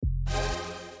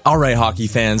All right, hockey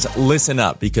fans, listen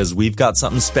up because we've got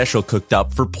something special cooked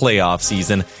up for playoff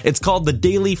season. It's called the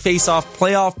Daily Face-Off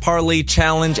Playoff Parlay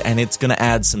Challenge, and it's going to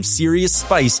add some serious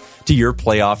spice to your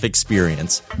playoff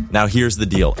experience. Now, here's the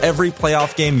deal. Every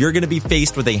playoff game, you're going to be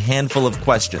faced with a handful of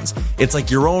questions. It's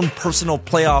like your own personal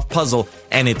playoff puzzle,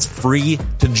 and it's free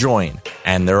to join.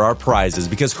 And there are prizes,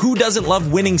 because who doesn't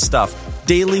love winning stuff?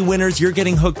 Daily winners, you're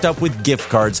getting hooked up with gift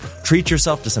cards. Treat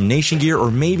yourself to some Nation gear or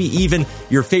maybe even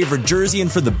your favorite jersey.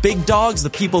 And for the big dogs, the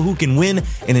people who can win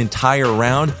an entire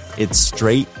round, it's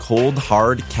straight, cold,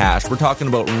 hard cash. We're talking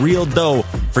about real dough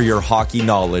for your hockey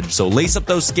knowledge. So lace up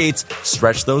those skates,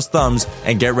 stretch those thumbs,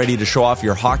 and get ready to show off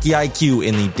your hockey IQ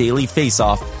in the Daily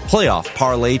Face-Off Playoff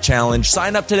Parlay Challenge.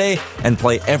 Sign up today and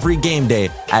play every game day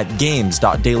at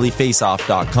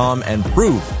games.dailyfaceoff.com and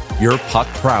prove your puck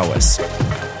prowess.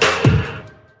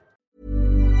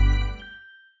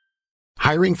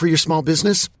 Hiring for your small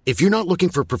business? If you're not looking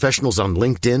for professionals on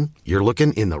LinkedIn, you're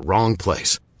looking in the wrong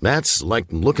place. That's like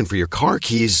looking for your car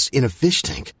keys in a fish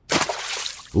tank.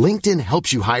 LinkedIn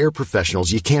helps you hire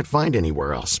professionals you can't find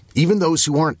anywhere else, even those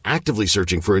who aren't actively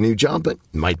searching for a new job but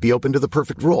might be open to the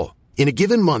perfect role. In a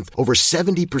given month, over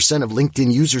 70% of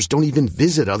LinkedIn users don't even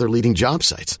visit other leading job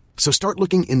sites. So start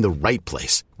looking in the right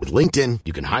place. With LinkedIn,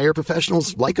 you can hire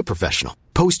professionals like a professional.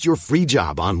 Post your free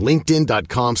job on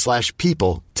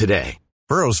linkedin.com/people today.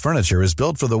 Burrow's furniture is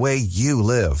built for the way you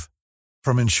live.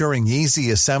 From ensuring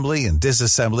easy assembly and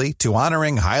disassembly to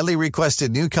honoring highly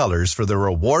requested new colors for their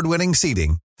award-winning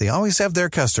seating, they always have their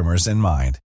customers in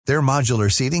mind. Their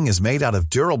modular seating is made out of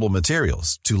durable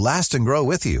materials to last and grow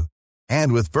with you.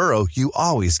 And with Burrow, you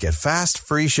always get fast,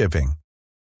 free shipping.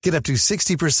 Get up to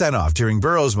 60% off during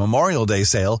Burrow's Memorial Day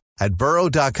sale at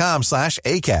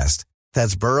burrow.com/ACAST.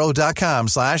 That's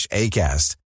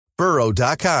burrow.com/ACAST.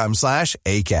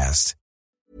 burrow.com/ACAST.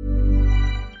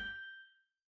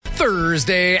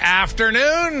 Thursday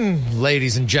afternoon,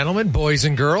 ladies and gentlemen, boys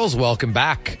and girls, welcome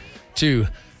back to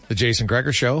the Jason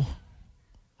Gregor Show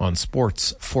on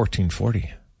Sports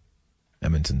 1440,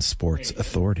 Edmonton Sports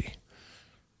Authority.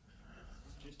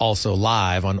 Also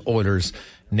live on Oilers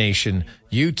Nation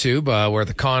YouTube, where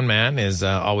the con man is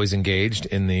always engaged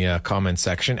in the comment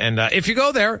section. And if you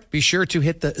go there, be sure to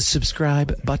hit the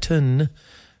subscribe button.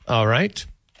 All right.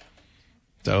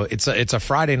 So it's a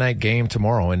Friday night game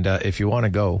tomorrow, and if you want to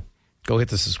go hit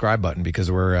the subscribe button, because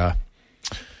I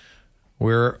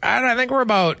think we're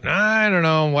about, I don't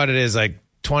know what it is, like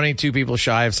 22 people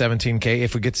shy of 17K.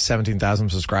 If we get to 17,000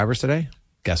 subscribers today,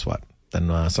 guess what? Then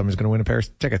somebody's going to win a pair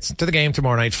of tickets to the game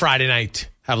tomorrow night, Friday night.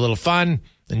 Have a little fun,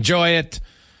 enjoy it.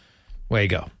 Way you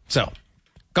go. So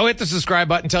go hit the subscribe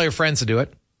button, tell your friends to do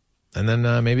it, and then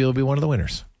maybe you'll be one of the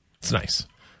winners. It's nice.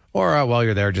 Or while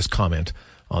you're there, just comment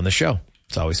on the show.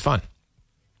 It's always fun.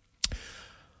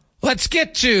 Let's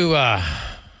get to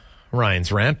Ryan's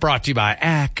Rant, brought to you by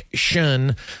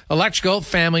Action Electrical,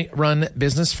 family-run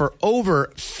business for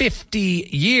over 50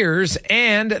 years,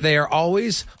 and they are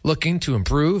always looking to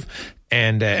improve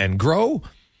and grow,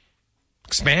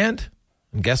 expand.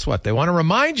 And guess what? They want to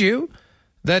remind you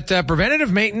that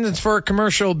preventative maintenance for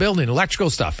commercial building, electrical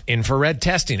stuff, infrared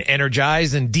testing,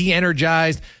 energized and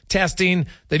de-energized testing,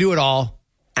 they do it all.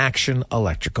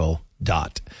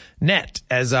 ActionElectrical.net.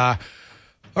 As a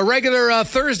regular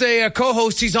Thursday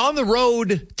co-host, he's on the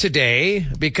road today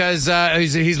because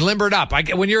he's limbered up.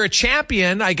 When you're a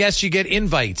champion, I guess you get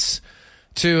invites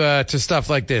to stuff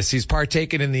like this. He's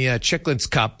partaken in the Chicklets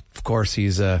Cup. Of course,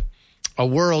 he's a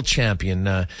world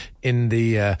champion in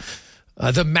the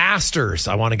Masters.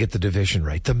 I want to get the division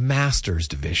right. The Masters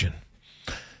division.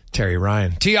 Terry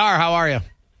Ryan. TR, how are you?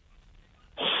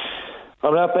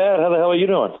 I'm not bad. How the hell are you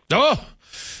doing? Oh,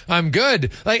 I'm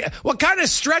good. Like, what kind of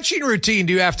stretching routine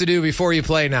do you have to do before you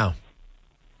play now?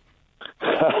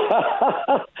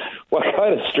 What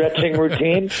kind of stretching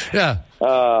routine? Yeah.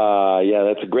 Yeah,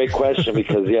 that's a great question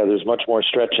because, there's much more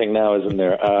stretching now, isn't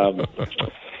there?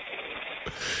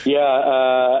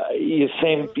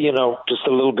 Just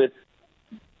a little bit,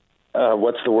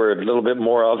 what's the word? A little bit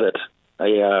more of it.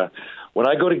 When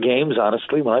I go to games,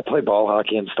 honestly, when I play ball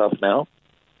hockey and stuff now,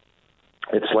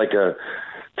 it's like a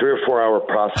 3 or 4 hour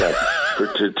process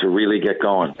to really get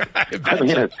going.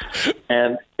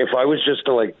 And if I was just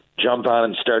to jump on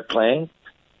and start playing,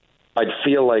 I'd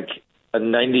feel like a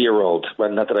 90-year-old. Well,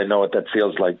 not that I know what that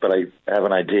feels like, but I have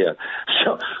an idea.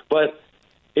 So, but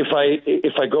if I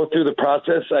go through the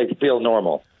process, I feel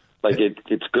normal.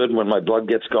 It's good when my blood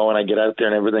gets going, I get out there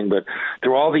and everything. But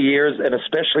through all the years, and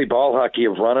especially ball hockey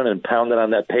of running and pounding on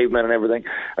that pavement and everything,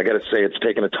 I got to say it's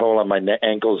taken a toll on my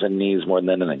ankles and knees more than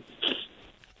anything.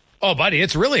 Oh, buddy,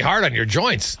 it's really hard on your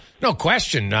joints. No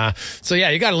question. So, yeah,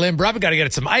 you got to limber up. You got to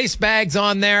get some ice bags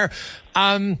on there.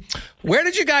 Where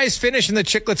did you guys finish in the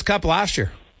Chicklets Cup last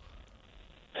year?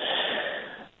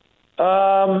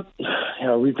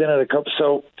 We've been at a couple.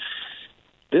 So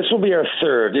this will be our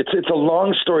third. It's a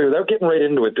long story. Without getting right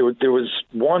into it, there was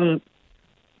one.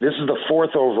 This is the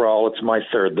fourth overall. It's my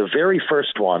third. The very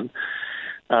first one,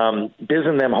 Biz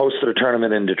and them hosted a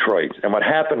tournament in Detroit. And what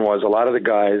happened was a lot of the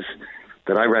guys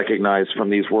that I recognized from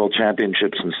these world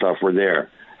championships and stuff were there.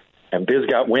 And Biz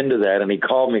got wind of that, and he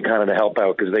called me kind of to help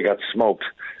out because they got smoked.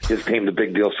 His team, the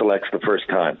Big Deal Selects, the first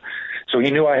time. So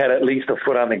he knew I had at least a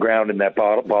foot on the ground in that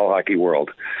ball hockey world.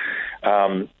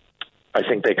 I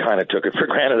think they kind of took it for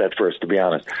granted at first, to be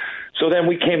honest. So then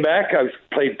we came back. I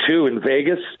played 2 in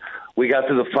Vegas. We got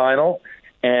to the final.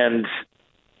 And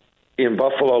in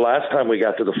Buffalo last time we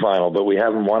got to the final, but we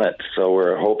haven't won it. So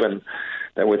we're hoping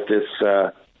that with this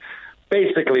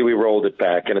basically we rolled it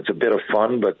back, and it's a bit of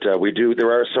fun, but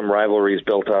there are some rivalries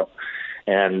built up.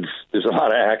 And there's a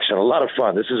lot of action, a lot of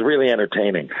fun. This is really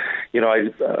entertaining. I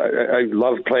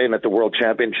love playing at the World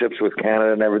Championships with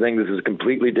Canada and everything. This is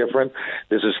completely different.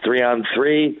 This is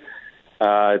 3-on-3.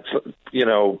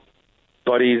 It's,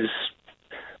 buddies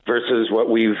versus what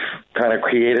we've kind of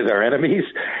created our enemies.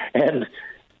 And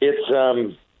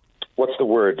it's, what's the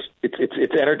word?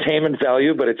 It's entertainment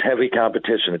value, but it's heavy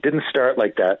competition. It didn't start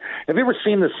like that. Have you ever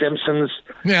seen The Simpsons?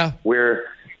 Yeah. Where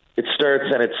it starts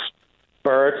and it's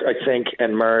Bart, I think,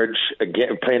 and Marge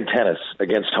again playing tennis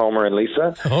against Homer and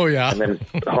Lisa. Oh, yeah. And then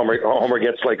Homer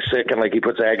gets sick and he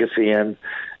puts Agassi in,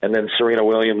 and then Serena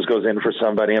Williams goes in for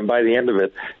somebody, and by the end of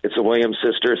it, it's the Williams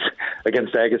sisters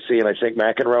against Agassi and I think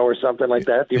McEnroe or something like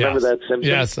that. Do you remember that Simpsons?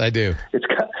 Yes, I do. It's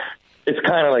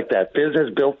kind of like that. Biz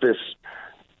has built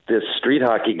this street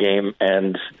hockey game,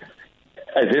 and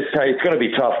this time it's going to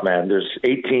be tough, man. There's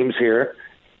 8 teams here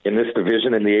in this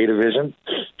division, in the A division,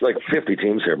 50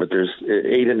 teams here, but there's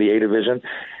 8 in the A division,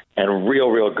 and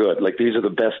real good. These are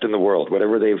the best in the world.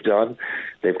 Whatever they've done,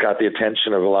 they've got the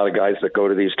attention of a lot of guys that go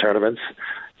to these tournaments.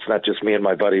 It's not just me and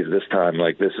my buddies this time.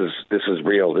 This is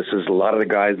real. This is a lot of the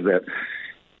guys that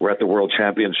were at the World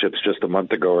Championships just a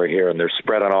month ago are here, and they're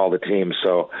spread on all the teams.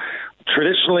 So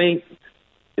traditionally,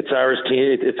 it's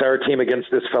our team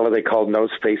against this fella they call Nose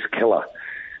Face Killa,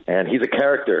 and he's a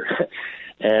character.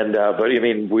 And but I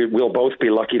mean, we'll both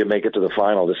be lucky to make it to the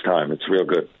final this time. It's real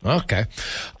good. Okay,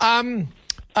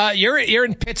 you're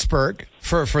in Pittsburgh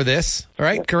for this,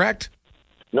 right? Correct?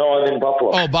 No, I'm in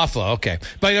Buffalo. Oh, Buffalo. Okay,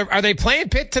 but are they playing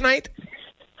Pitt tonight?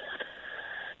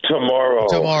 Tomorrow.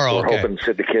 We're okay. hoping to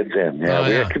sit the kids in.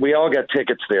 Yeah, we all got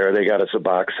tickets there. They got us a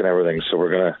box and everything, so we're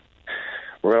gonna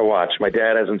watch. My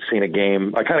dad hasn't seen a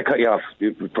game. I kind of cut you off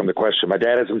from the question. My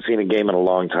dad hasn't seen a game in a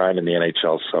long time in the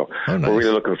NHL, so nice. We're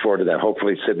really looking forward to that.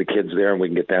 Hopefully sit the kids there and we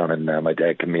can get down and my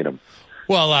dad can meet them.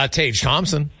 Well, Tage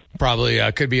Thompson probably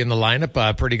could be in the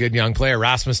lineup. Pretty good young player.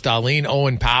 Rasmus Dahlin,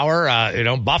 Owen Power.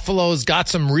 Buffalo's got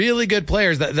some really good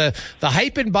players. The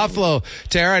hype in Buffalo,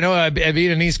 Tara, I know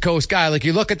being an East Coast guy,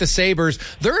 you look at the Sabres,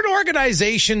 they're an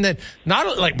organization that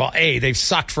they've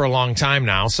sucked for a long time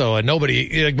now. So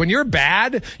nobody, when you're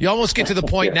bad, you almost get to the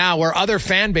point now where other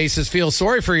fan bases feel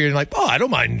sorry for you and I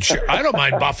don't mind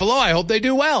Buffalo. I hope they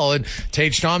do well. And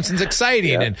Tage Thompson's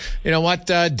exciting. Yeah. And you know what,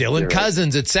 Dylan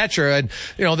Cousins, etc. And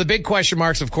the big question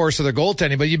marks, of course, are the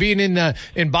goaltending. But you being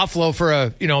in Buffalo for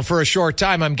a short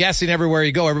time, I'm guessing everywhere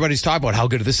you go, everybody's talking about how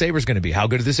good are the Sabres going to be. How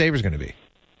good are the Sabres going to be?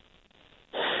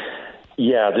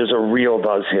 Yeah, there's a real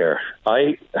buzz here.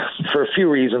 For a few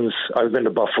reasons, I've been to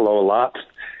Buffalo a lot.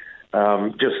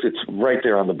 It's right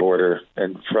there on the border,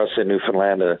 and for us in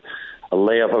Newfoundland, a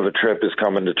layup of a trip is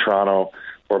coming to Toronto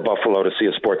or Buffalo to see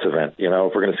a sports event.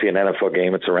 If we're going to see an NFL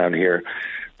game, it's around here.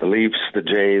 The Leafs, the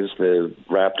Jays, the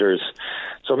Raptors.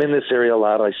 So I'm in this area a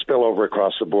lot. I spill over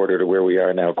across the border to where we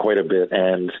are now quite a bit,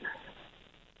 and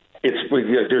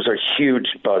there's a huge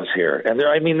buzz here. And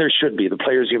there should be. The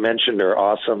players you mentioned are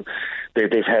awesome. They've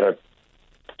had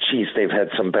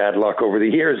some bad luck over the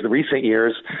years, the recent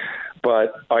years,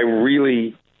 but I've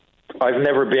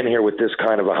never been here with this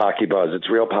kind of a hockey buzz. It's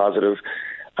real positive.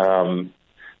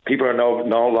 People are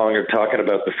no longer talking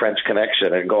about the French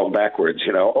Connection and going backwards.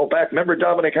 Remember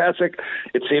Dominic Hasek?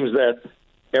 It seems that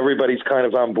everybody's kind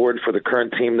of on board for the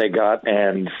current team they got,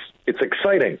 and it's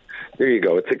exciting. There you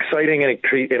go. It's exciting and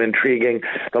intriguing.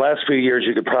 The last few years,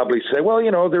 you could probably say,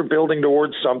 they're building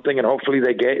towards something, and hopefully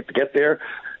they get there.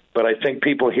 But I think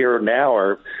people here now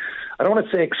are, I don't want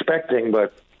to say expecting,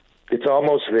 but it's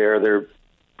almost there. They're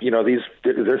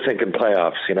thinking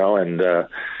playoffs, and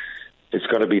it's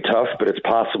going to be tough, but it's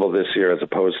possible this year as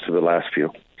opposed to the last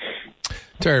few.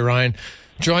 Terry Ryan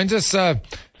joins us.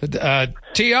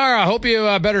 TR, I hope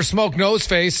you better smoke nose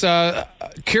face.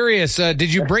 Curious,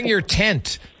 did you bring your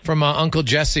tent from Uncle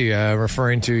Jesse,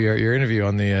 referring to your interview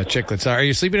on the Chicklets? Are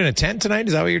you sleeping in a tent tonight?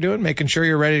 Is that what you're doing? Making sure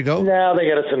you're ready to go? No, they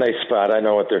got us a nice spot. I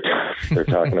know what they're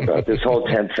talking about. This whole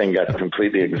tent thing got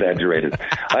completely exaggerated.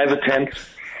 I have a tent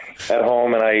at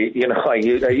home, and I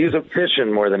use it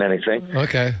fishing more than anything.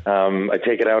 Okay. I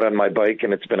take it out on my bike,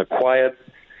 and it's been a quiet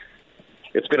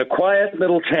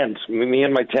little tent. Me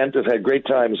and my tent have had great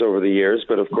times over the years,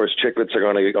 but of course, Chicklets are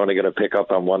only going to pick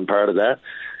up on one part of that,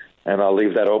 and I'll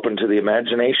leave that open to the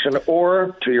imagination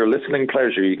or to your listening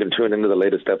pleasure. You can tune into the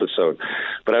latest episode.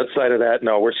 But outside of that,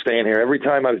 no, we're staying here. Every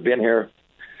time I've been here,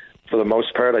 for the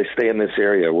most part, I stay in this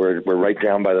area. We're right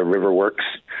down by the river works.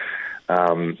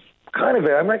 I'm not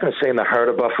going to say in the heart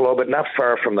of Buffalo, but not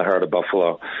far from the heart of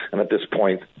Buffalo. And at this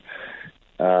point,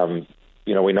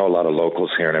 we know a lot of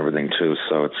locals here and everything too,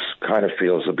 so it's kind of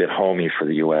feels a bit homey for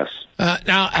the U.S.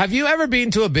 Now, have you ever been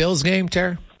to a Bills game,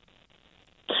 Ter?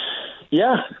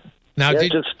 Yeah. Now,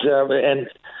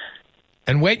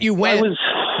 and when you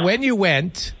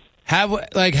went,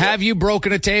 have you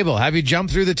broken a table? Have you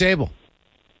jumped through the table?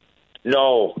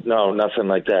 No, nothing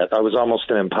like that. I was almost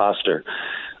an imposter.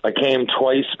 I came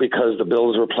twice because the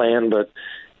Bills were playing, but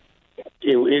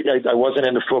I wasn't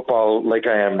into football like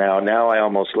I am now. Now I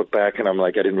almost look back and I'm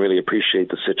like, I didn't really appreciate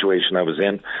the situation I was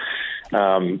in.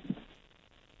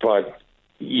 But,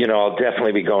 I'll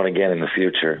definitely be going again in the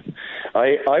future.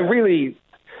 I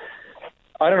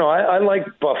don't know. I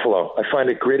like Buffalo. I find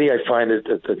it gritty. I find it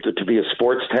to be a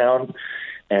sports town,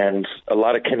 and a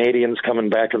lot of Canadians coming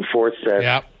back and forth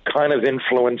that kind of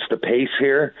influence the pace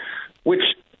here, which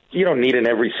you don't need in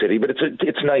every city, but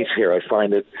it's nice here. I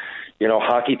find it.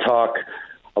 Hockey talk,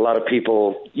 a lot of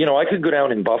people, I could go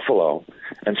down in Buffalo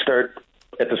and start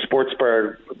at the sports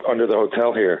bar under the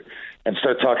hotel here and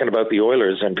start talking about the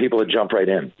Oilers, and people would jump right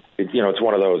in. It's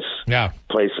one of those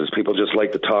places. People just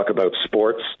like to talk about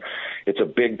sports. It's a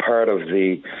big part of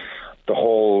the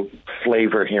whole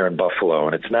flavor here in Buffalo,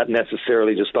 and it's not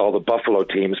necessarily just all the Buffalo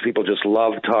teams. People just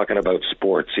love talking about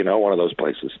sports, one of those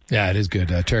places. Yeah, it is good.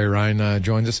 Terry Ryan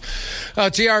joins us.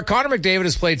 TR, Connor McDavid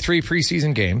has played 3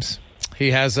 preseason games.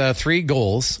 He has 3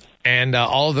 goals, and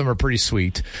all of them are pretty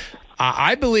sweet.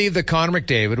 I believe that Connor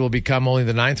McDavid will become only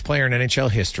the 9th player in NHL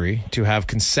history to have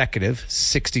consecutive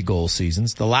 60-goal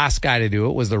seasons. The last guy to do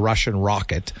it was the Russian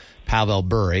Rocket, Pavel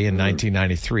Bure, in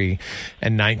 1993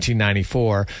 and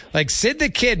 1994. Sid the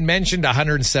Kid mentioned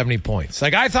 170 points.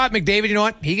 I thought McDavid, you know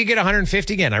what? He could get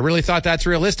 150 again. I really thought that's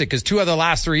realistic because 2 of the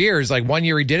last 3 years, one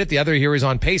year he did it, the other year he was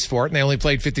on pace for it, and they only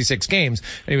played 56 games,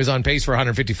 and he was on pace for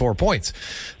 154 points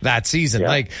that season.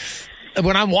 Yeah.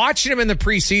 When I'm watching him in the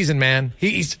preseason, man,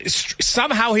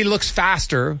 somehow he looks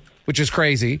faster, which is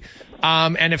crazy.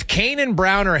 And if Kane and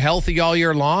Brown are healthy all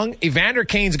year long, Evander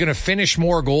Kane's going to finish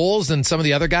more goals than some of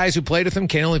the other guys who played with him.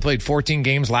 Kane only played 41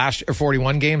 games last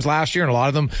year, and a lot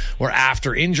of them were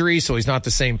after injury, so he's not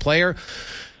the same player.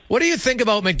 What do you think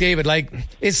about McDavid?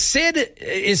 Is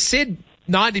Sid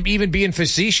not even being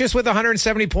facetious with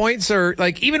 170 points, or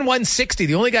even 160?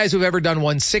 The only guys who've ever done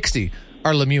 160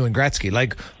 are Lemieux and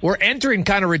Gretzky. We're entering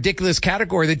kind of ridiculous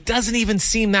category that doesn't even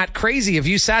seem that crazy. If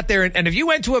you sat there and if you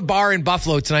went to a bar in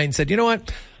Buffalo tonight and said, you know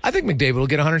what, I think McDavid will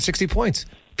get 160 points,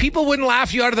 people wouldn't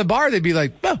laugh you out of the bar. They'd be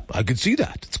like, well, I could see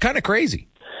that. It's kind of crazy.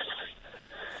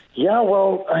 Yeah,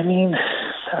 well, I mean,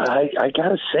 I got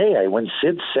to say, when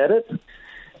Sid said it,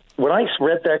 when I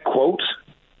read that quote,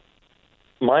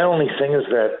 my only thing is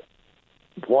that,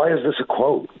 why is this a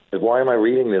quote? Why am I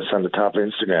reading this on the top of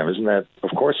Instagram? Isn't that,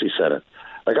 of course he said it.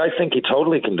 I think he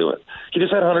totally can do it. He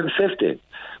just had 150.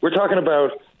 We're talking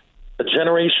about a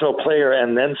generational player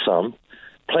and then some,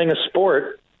 playing a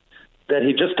sport that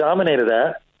he just dominated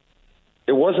at.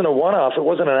 It wasn't a one-off. It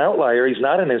wasn't an outlier. He's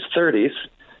not in his 30s.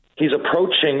 He's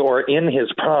approaching or in his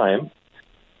prime.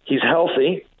 He's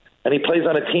healthy, and he plays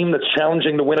on a team that's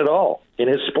challenging to win it all in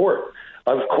his sport.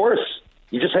 Of course,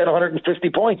 he just had 150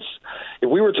 points. If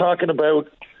we were talking about,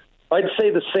 I'd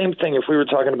say the same thing if we were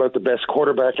talking about the best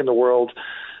quarterback in the world,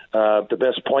 the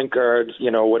best point guard,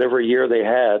 whatever year they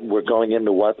had, we're going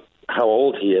into how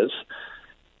old he is,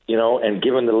 and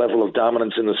given the level of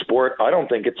dominance in the sport, I don't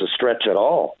think it's a stretch at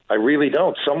all. I really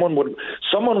don't. Someone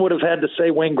would have had to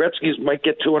say Wayne Gretzky might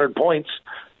get 200 points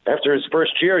after his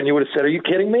first year, and you would have said, are you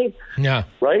kidding me? Yeah.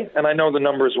 Right? And I know the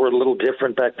numbers were a little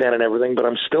different back then and everything, but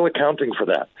I'm still accounting for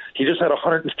that. He just had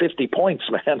 150 points,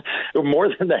 man. More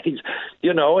than that,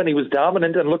 and he was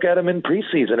dominant, and look at him in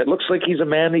preseason. It looks like he's a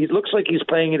man. He looks like he's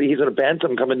playing, he's in a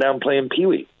bantam coming down playing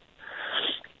Pee-wee.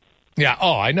 Yeah.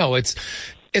 Oh, I know.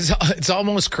 It's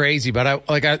almost crazy, but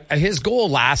his goal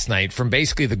last night from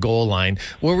basically the goal line,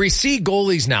 where we see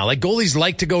goalies now, like goalies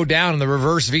like to go down in the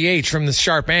reverse VH from the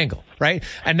sharp angle, right?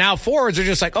 And now forwards are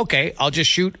just like, okay, I'll just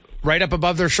shoot right up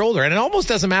above their shoulder. And it almost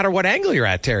doesn't matter what angle you're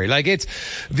at, Terry. Like, it's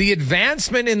the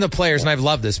advancement in the players, and I've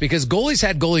loved this because goalies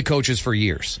had goalie coaches for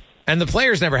years. And the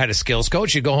players never had a skills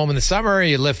coach. You go home in the summer,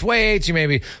 you lift weights, you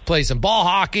maybe play some ball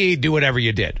hockey, do whatever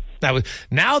you did.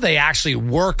 Now they actually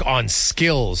work on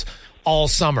skills all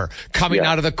summer, coming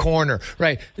out of the corner,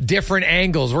 right? Different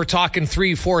angles. We're talking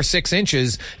 3, 4, 6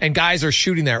 inches, and guys are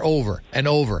shooting there over and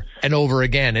over and over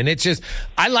again. And it's just,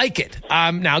 I like it.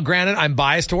 Now, granted, I'm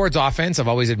biased towards offense. I've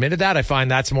always admitted that. I find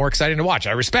that's more exciting to watch.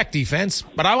 I respect defense,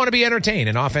 but I want to be entertained,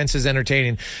 and offense is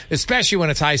entertaining, especially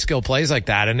when it's high skill plays like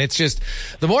that. And it's just,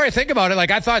 the more I think about it, like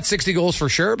I thought 60 goals for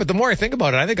sure, but the more I think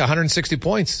about it, I think 160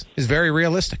 points is very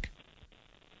realistic.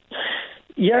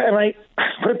 Yeah, and I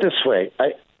put it this way.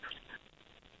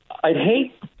 I'd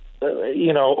hate,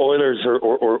 Oilers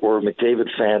or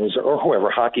McDavid fans or whoever,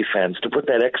 hockey fans, to put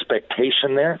that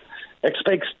expectation there.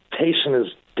 Expectation is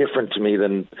different to me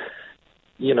than,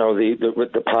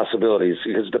 the possibilities.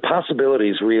 Because the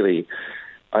possibilities really,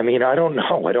 I don't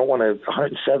know. I don't want to,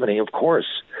 170, of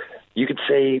course. You could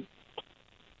say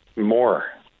more,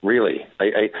 really.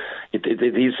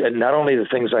 These, and not only the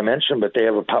things I mentioned, but they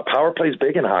have a power plays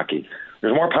big in hockey.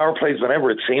 There's more power plays than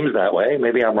ever. It seems that way.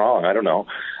 Maybe I'm wrong. I don't know.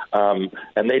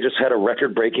 And they just had a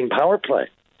record-breaking power play,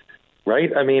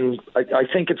 right? I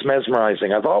think it's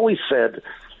mesmerizing. I've always said,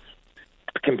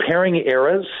 comparing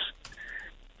eras,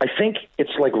 I think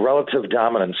it's like relative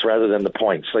dominance rather than the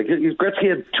points. Like Gretzky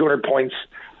had 200 points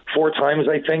 4 times,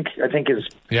 I think.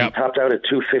 He topped out at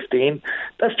 215.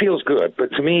 That feels good.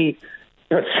 But to me,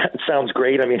 it sounds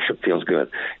great. It feels good.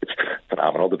 It's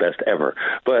phenomenal, the best ever.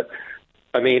 But,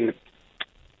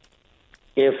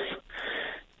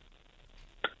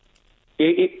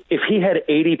 if he had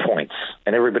 80 points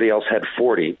and everybody else had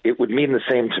 40, it would mean the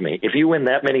same to me. If you win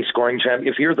that many scoring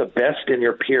championships, if you're the best in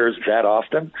your peers that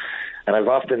often, and I've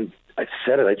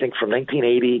said it, I think from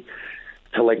 1980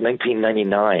 to like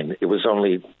 1999, it was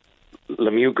only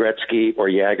Lemieux, Gretzky, or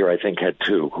Jagger, I think, had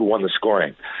 2 who won the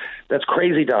scoring. That's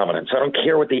crazy dominance. I don't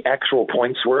care what the actual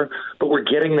points were, but we're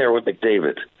getting there with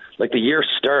McDavid. Like the year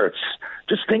starts.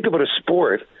 Just think about a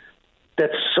sport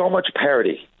that's so much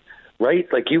parity. Right?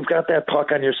 Like you've got that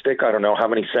puck on your stick, I don't know how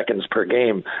many seconds per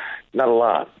game. Not a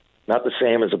lot. Not the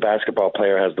same as a basketball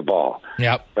player has the ball.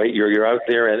 Yep. Right? You're out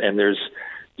there and there's,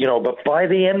 but by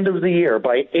the end of the year,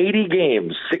 by 80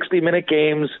 games, 60-minute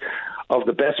games of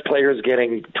the best players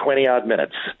getting 20-odd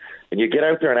minutes, and you get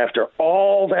out there and after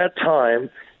all that time,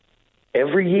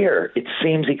 every year, it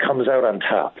seems he comes out on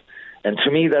top. And to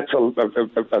me, that's a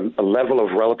level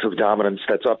of relative dominance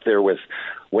that's up there with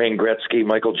Wayne Gretzky,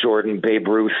 Michael Jordan, Babe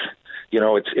Ruth.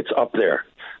 It's up there.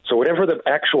 So whatever the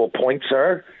actual points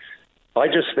are, I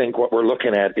just think what we're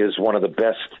looking at is one of the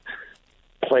best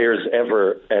players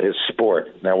ever at his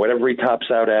sport. Now, whatever he tops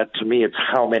out at, to me, it's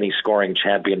how many scoring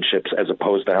championships as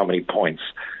opposed to how many points.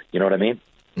 You know what I mean?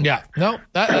 Yeah. No,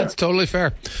 that's totally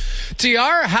fair.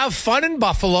 TR, have fun in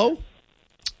Buffalo.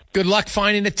 Good luck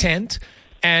finding a tent.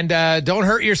 And don't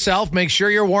hurt yourself. Make sure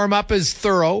your warm-up is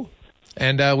thorough.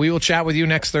 And we will chat with you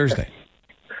next Thursday.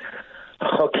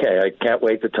 Okay, I can't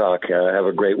wait to talk. Have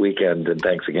a great weekend, and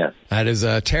thanks again. That is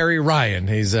Terry Ryan.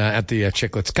 He's at the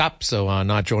Chicklets Cup, so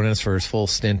not joining us for his full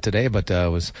stint today, but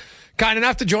was kind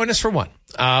enough to join us for one.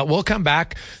 We'll come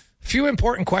back. A few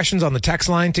important questions on the text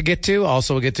line to get to.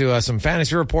 Also, we'll get to some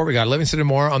fantasy report. We got Livingston and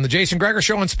more on the Jason Gregor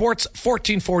Show on Sports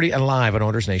 1440 and live on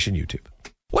Oilers Nation YouTube.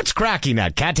 What's cracking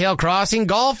at Cattail Crossing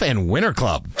Golf and Winter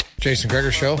Club? Jason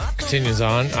Gregor Show continues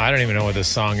on. I don't even know what this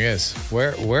song is.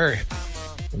 Where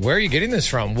are you getting this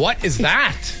from? What is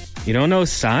that? You don't know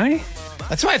Psy?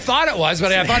 That's what I thought it was,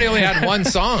 but I thought he only had one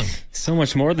song. So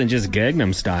much more than just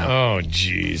Gangnam Style. Oh,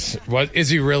 jeez. What is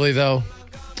he really, though?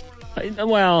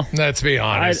 Well, let's be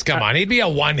honest. Come on. He'd be a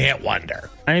one-hit wonder.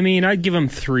 I'd give him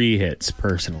 3 hits,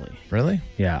 personally. Really?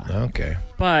 Yeah. Okay.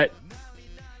 But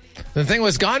the thing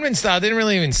was, Gangnam Style didn't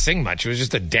really even sing much. It was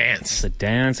just a dance. It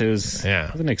was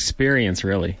an experience,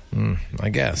 really. I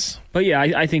guess. But yeah,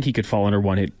 I think he could fall under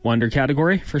one-hit wonder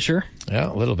category for sure. Yeah,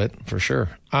 a little bit, for sure.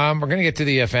 We're going to get to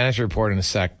the fantasy report in a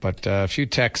sec, but a few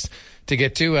texts to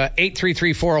get to.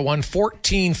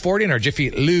 833-401-1440 in our Jiffy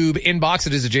Lube inbox.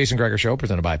 It is the Jason Gregor Show,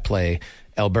 presented by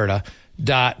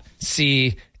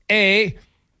PlayAlberta.ca.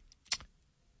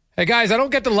 Hey, guys, I don't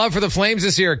get the love for the Flames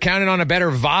this year. Counting on a better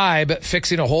vibe,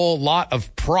 fixing a whole lot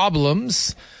of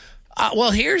problems.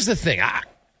 Well, here's the thing.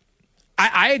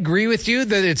 I agree with you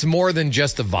that it's more than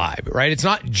just the vibe, right? It's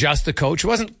not just the coach.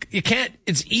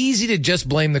 It's easy to just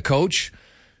blame the coach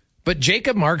But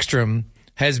Jacob Markstrom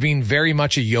has been very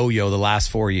much a yo-yo the last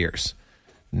 4 years.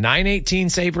 918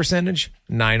 save percentage,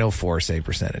 904 save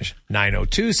percentage,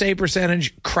 902 save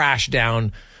percentage, crashed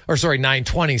down,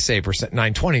 920 save percent,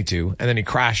 922, and then he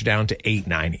crashed down to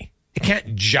 890. It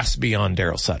can't just be on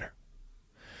Daryl Sutter.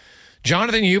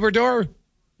 Jonathan Huberdeau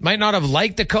might not have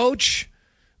liked the coach,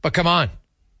 but come on.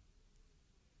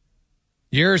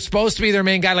 You're supposed to be their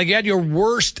main guy. Like, you had your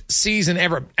worst season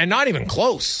ever, and not even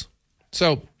close.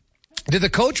 So, did the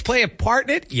coach play a part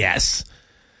in it? Yes.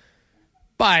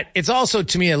 But it's also,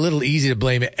 to me, a little easy to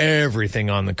blame everything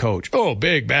on the coach. Oh,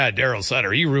 big, bad Daryl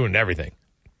Sutter. He ruined everything.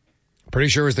 Pretty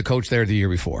sure it was the coach there the year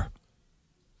before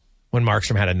when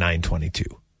Markstrom had a 922.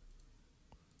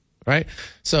 Right?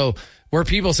 So, were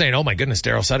people saying, oh, my goodness,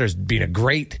 Daryl Sutter's been a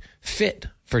great fit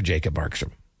for Jacob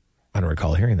Markstrom? I don't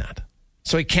recall hearing that.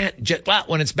 So he can't just, well,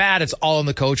 when it's bad, it's all on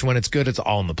the coach. When it's good, it's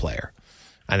all on the player.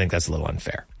 I think that's a little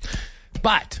unfair.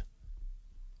 But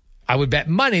I would bet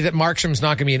money that Markstrom's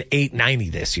not going to be an 890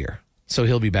 this year. So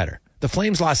he'll be better. The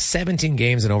Flames lost 17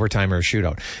 games in overtime or a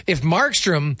shootout. If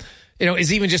Markstrom,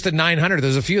 is even just a 900,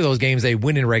 there's a few of those games they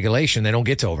win in regulation. They don't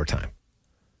get to overtime.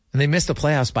 And they missed the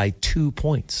playoffs by 2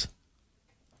 points.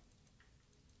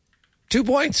 2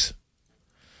 points.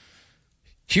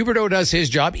 Huberdeau does his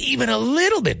job even a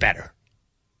little bit better.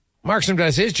 Markstrom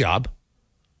does his job.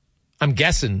 I'm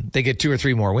guessing they get 2 or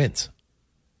 3 more wins.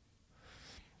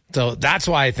 So that's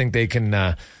why I think they can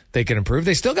improve.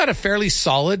 They still got a fairly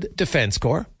solid defense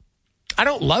core. I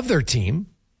don't love their team.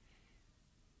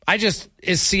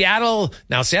 Seattle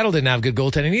didn't have good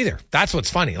goaltending either. That's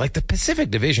what's funny. Like the Pacific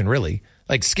Division, really.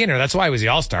 Like Skinner, that's why he was the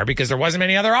All-Star, because there wasn't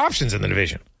many other options in the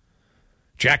division.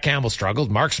 Jack Campbell struggled.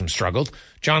 Markstrom struggled.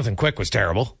 Jonathan Quick was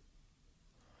terrible.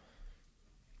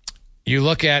 You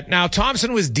look at, now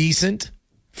Thompson was decent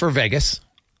for Vegas.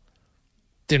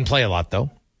 Didn't play a lot, though.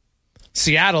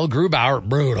 Seattle, Grubauer,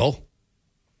 brutal.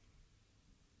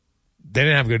 They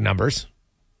didn't have good numbers.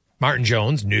 Martin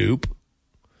Jones, nope.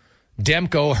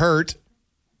 Demko hurt.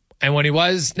 And when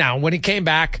he came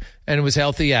back and was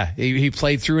healthy, yeah, he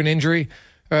played through an injury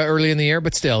early in the year,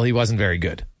 but still, he wasn't very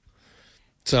good.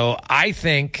 So I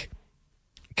think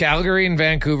Calgary and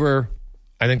Vancouver,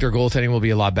 I think their goaltending will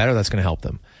be a lot better. That's going to help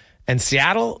them. And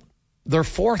Seattle, their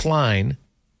fourth line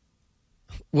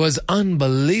was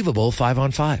unbelievable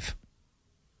 5-on-5.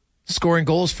 Scoring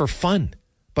goals for fun.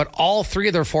 But all 3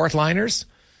 of their fourth liners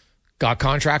got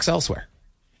contracts elsewhere.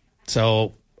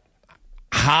 So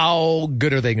how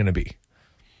good are they going to be?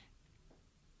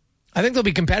 I think they'll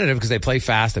be competitive because they play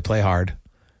fast, they play hard.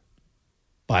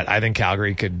 But I think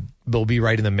Calgary will be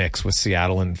right in the mix with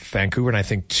Seattle and Vancouver. And I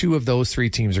think 2 of those 3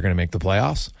 teams are going to make the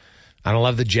playoffs. I don't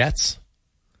love the Jets.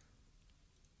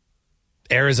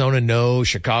 Arizona, no.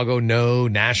 Chicago, no.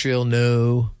 Nashville,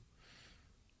 no.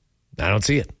 I don't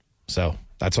see it. So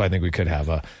that's why I think we could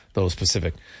have those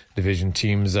Pacific Division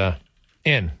teams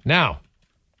in. Now,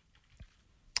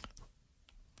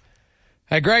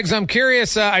 hey, Greg's, I'm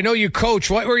curious. I know you coach.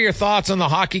 What were your thoughts on the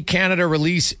Hockey Canada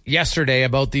release yesterday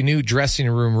about the new dressing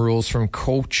room rules from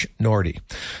Coach Nordy?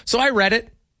 So I read it,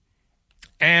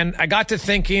 and I got to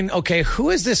thinking, okay, who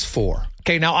is this for?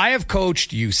 Okay, now I have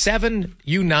coached U7,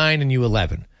 U9, and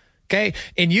U11. Okay,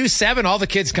 in U7, all the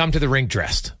kids come to the rink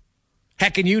dressed.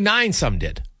 Heck, in U9, some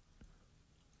did.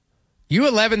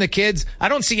 U11, the kids, I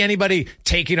don't see anybody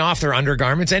taking off their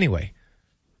undergarments anyway.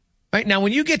 Right now,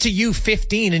 when you get to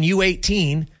U15 and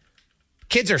U18,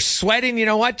 kids are sweating. You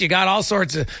know what? You got all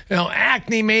sorts of,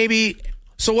 acne maybe.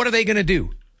 So what are they going to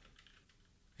do?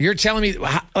 You're telling me,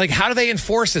 how do they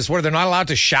enforce this? Where they're not allowed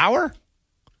to shower?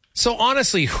 So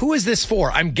honestly, who is this for?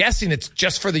 I'm guessing it's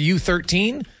just for the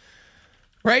U13,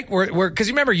 right? Because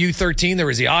you remember U13, there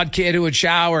was the odd kid who would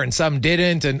shower and some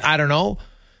didn't, and I don't know.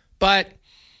 But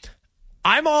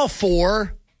I'm all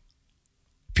for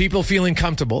people feeling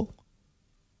comfortable.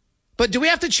 But do we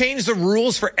have to change the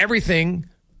rules for everything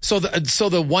so the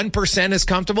 1% is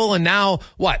comfortable? And now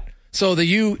what? So the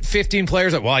U15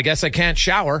 players, well, I guess I can't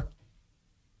shower.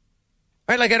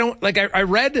 Right? I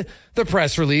read the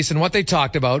press release and what they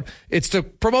talked about. It's to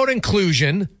promote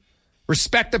inclusion,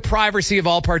 respect the privacy of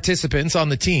all participants on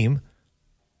the team.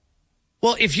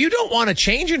 Well, if you don't want to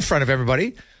change in front of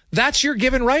everybody, that's your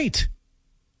given right.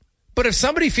 But if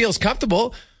somebody feels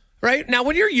comfortable, right? Now,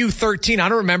 when you're U13, I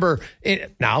don't remember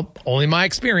now, only my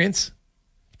experience.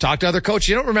 Talk to other coaches.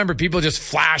 You don't remember people just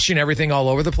flashing everything all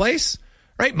over the place,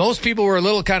 right? Most people were a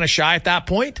little kind of shy at that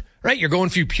point, right? You're going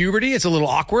through puberty. It's a little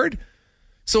awkward.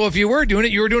 So if you were doing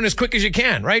it, you were doing it as quick as you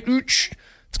can, right? Let's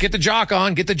get the jock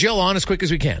on, get the Jill on as quick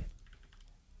as we can.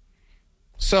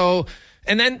 So,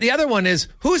 and then the other one is,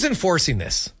 who's enforcing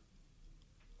this?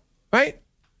 Right?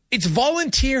 It's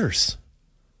volunteers.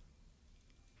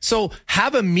 So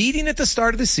have a meeting at the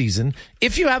start of the season.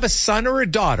 If you have a son or a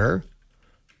daughter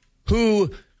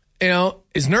who,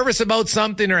 is nervous about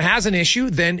something or has an issue,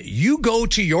 then you go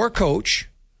to your coach.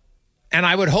 And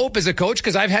I would hope as a coach,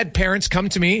 because I've had parents come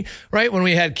to me, right, when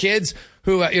we had kids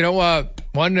who,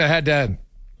 one had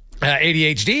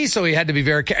ADHD, so he had to be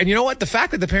very careful. And you know what? The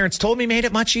fact that the parents told me made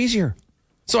it much easier.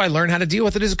 So I learned how to deal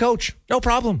with it as a coach. No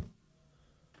problem.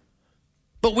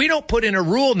 But we don't put in a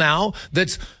rule now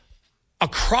that's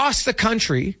across the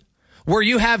country where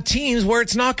you have teams where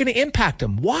it's not going to impact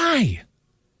them. Why?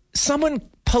 Someone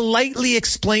politely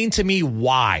explain to me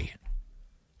why.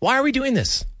 Why are we doing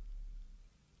this?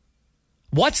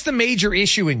 What's the major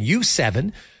issue in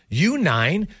U7,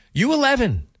 U9,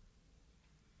 U11?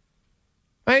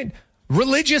 Right?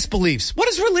 Religious beliefs. What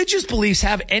does religious beliefs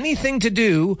have anything to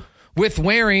do with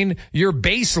wearing your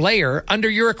base layer under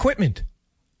your equipment?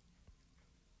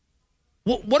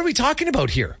 What are we talking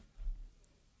about here?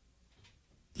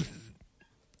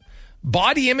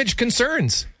 Body image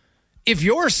concerns. If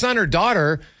your son or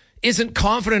daughter isn't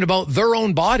confident about their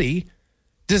own body,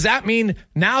 does that mean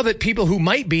now that people who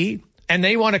might be, and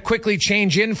they want to quickly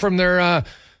change in from their,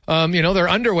 their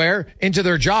underwear into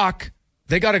their jock,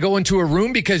 they got to go into a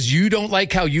room because you don't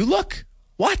like how you look?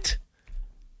 What?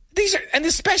 These are, and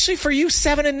especially for you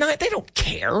 7 and 9, they don't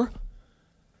care.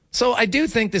 So I do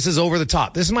think this is over the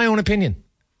top. This is my own opinion.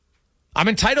 I'm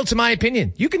entitled to my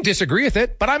opinion. You can disagree with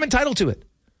it, but I'm entitled to it.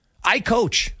 I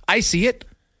coach. I see it.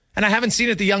 And I haven't seen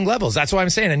it at the young levels. That's why I'm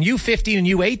saying. And U15 and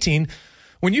U18,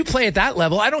 when you play at that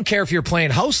level, I don't care if you're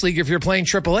playing house league, if you're playing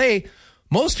AAA,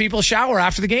 most people shower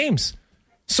after the games.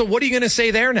 So what are you going to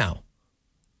say there now?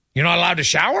 You're not allowed to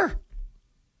shower?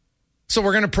 So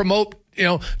we're going to promote,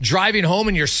 driving home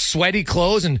in your sweaty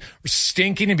clothes and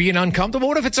stinking and being uncomfortable?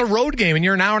 What if it's a road game and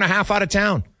you're an hour and a half out of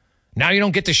town? Now you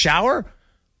don't get to shower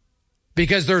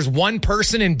because there's one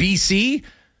person in BC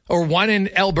or one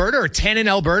in Alberta or 10 in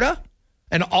Alberta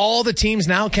and all the teams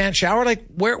now can't shower? Like,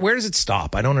 where does it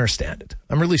stop? I don't understand it.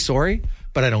 I'm really sorry,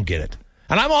 but I don't get it.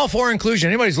 And I'm all for inclusion.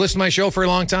 Anybody's listened to my show for a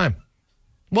long time.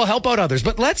 We'll help out others,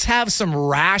 but let's have some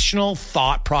rational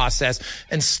thought process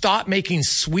and stop making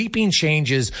sweeping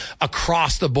changes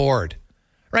across the board,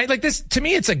 right? Like this, to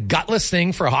me, it's a gutless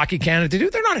thing for Hockey Canada to do.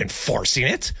 They're not enforcing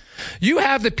it. You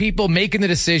have the people making the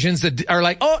decisions that are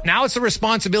like, oh, now it's the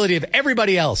responsibility of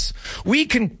everybody else. We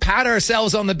can pat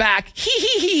ourselves on the back.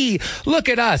 Hee. Look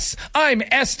at us. I'm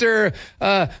Esther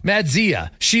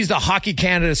Madzia. She's the Hockey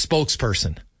Canada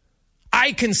spokesperson.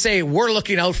 I can say we're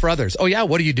looking out for others. Oh yeah,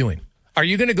 what are you doing? Are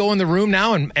you going to go in the room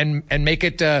now and make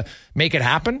it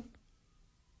happen?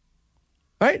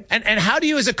 Right? And how do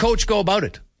you as a coach go about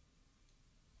it?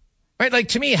 Right? Like,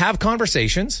 to me, have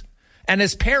conversations. And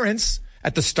as parents,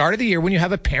 at the start of the year, when you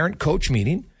have a parent-coach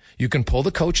meeting, you can pull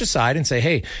the coach aside and say,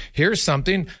 hey, here's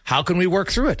something. How can we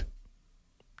work through it?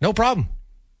 No problem.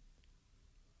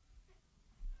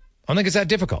 I don't think it's that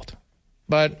difficult.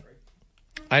 But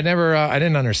I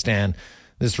didn't understand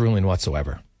this ruling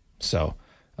whatsoever. So,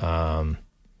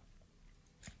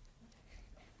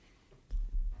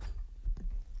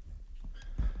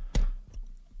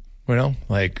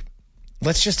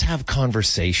 let's just have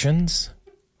conversations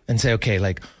and say, okay,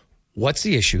 like, what's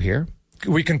the issue here?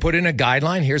 We can put in a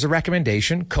guideline. Here's a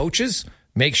recommendation. Coaches,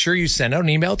 make sure you send out an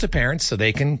email to parents so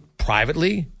they can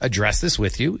privately address this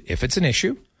with you if it's an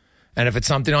issue. And if it's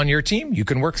something on your team, you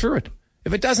can work through it.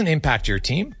 If it doesn't impact your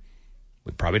team,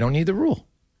 we probably don't need the rule.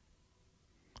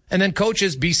 And then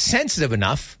coaches, be sensitive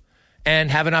enough and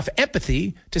have enough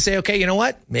empathy to say, okay, you know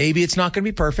what? Maybe it's not going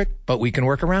to be perfect, but we can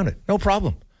work around it. No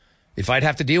problem. If I'd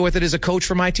have to deal with it as a coach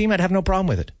for my team, I'd have no problem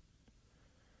with it.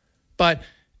 But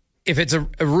if it's a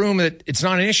room that it's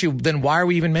not an issue, then why are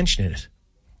we even mentioning it?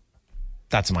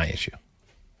 That's my issue.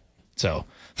 So,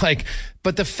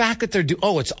 but the fact that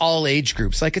it's all age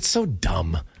groups. Like, it's so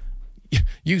dumb. U7,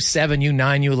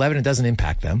 U9, U11, it doesn't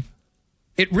impact them.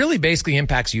 It really basically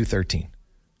impacts U13.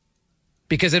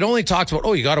 Because it only talks about,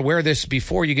 you got to wear this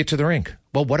before you get to the rink.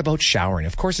 Well, what about showering?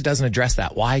 Of course, it doesn't address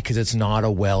that. Why? Because it's not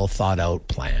a well thought out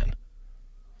plan.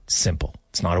 It's simple.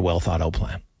 It's not a well thought out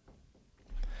plan.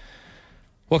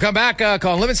 We'll come back.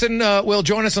 Colin Livingston will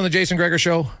join us on the Jason Gregor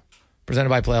Show, presented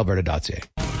by PlayAlberta.ca.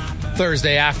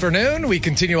 Thursday afternoon, we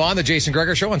continue on the Jason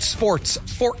Gregor Show on Sports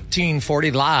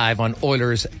 1440 live on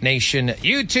Oilers Nation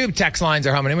YouTube. Text lines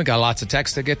are humming in. We got lots of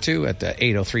texts to get to at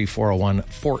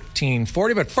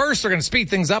 803-401-1440. But first, we're going to speed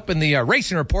things up in the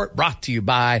Racing Report, brought to you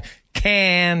by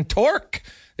Cantork.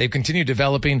 They've continued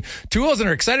developing tools and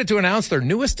are excited to announce their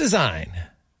newest design,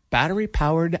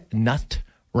 battery-powered nut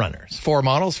runners. 4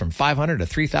 models from 500 to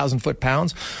 3,000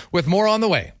 foot-pounds, with more on the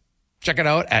way. Check it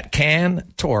out at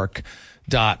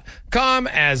cantorque.com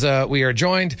as we are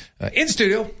joined in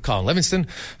studio. Colin Livingston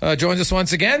joins us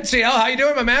once again. CL, how you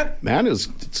doing, my man? Man, it's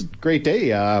a great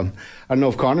day. I don't know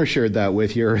if Connor shared that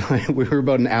with you. We were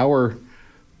about an hour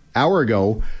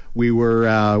ago. We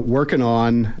were working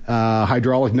on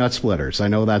hydraulic nut splitters. I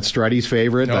know that's Strutty's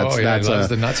favorite. He loves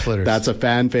the nut splitters. That's a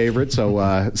fan favorite.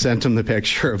 So sent him the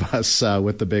picture of us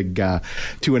with the big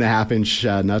 2.5-inch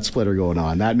nut splitter going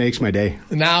on. That makes my day.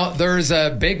 Now, there's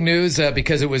big news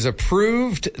because it was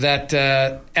approved that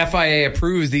FIA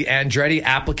approves the Andretti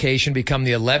application become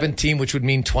the 11th team, which would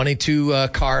mean 22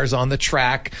 cars on the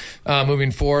track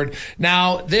moving forward.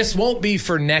 Now, this won't be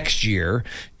for next year.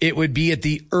 It would be at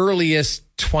the earliest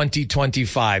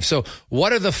 2025. So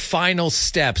what are the final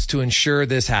steps to ensure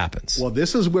this happens? Well,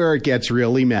 this is where it gets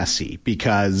really messy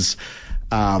because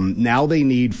now they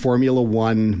need Formula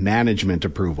One management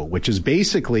approval, which is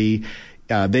basically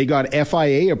they got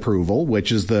FIA approval,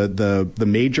 which is the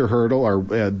major hurdle or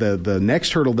the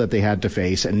next hurdle that they had to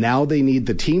face. And now they need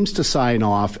the teams to sign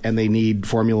off and they need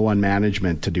Formula One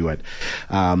management to do it.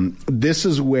 This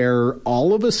is where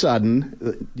all of a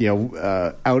sudden,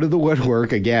 out of the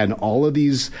woodwork, again, all of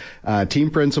these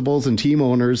team principals and team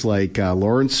owners like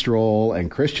Lawrence Stroll and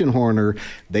Christian Horner,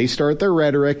 they start their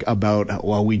rhetoric about,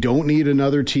 well, we don't need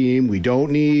another team. We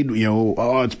don't need,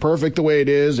 it's perfect the way it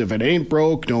is. If it ain't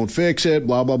broke, don't fix it.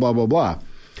 Blah, blah, blah, blah, blah.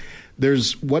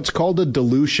 There's what's called a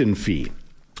dilution fee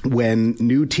when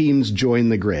new teams join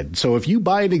the grid. So if you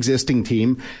buy an existing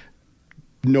team,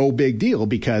 no big deal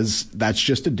because that's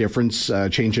just a difference,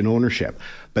 change in ownership.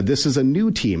 But this is a new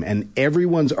team, and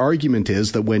everyone's argument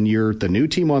is that when you're the new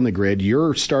team on the grid,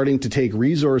 you're starting to take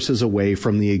resources away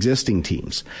from the existing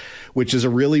teams, which is a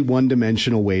really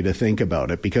one-dimensional way to think about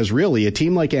it. Because really, a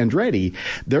team like Andretti,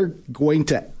 they're going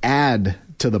to add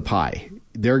to the pie.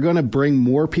 They're going to bring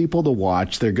more people to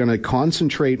watch. They're going to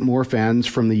concentrate more fans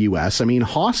from the U.S. I mean,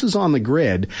 Haas is on the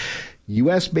grid,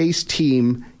 U.S.-based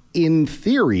team in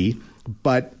theory,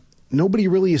 but nobody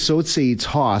really associates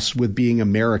Haas with being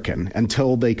American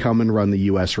until they come and run the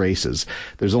U.S. races.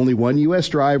 There's only one U.S.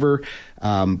 driver,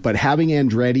 but having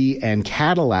Andretti and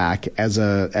Cadillac as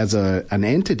an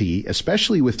entity,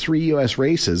 especially with 3 U.S.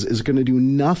 races, is going to do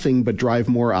nothing but drive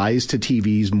more eyes to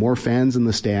TVs, more fans in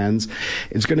the stands.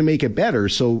 It's going to make it better.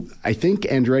 So I think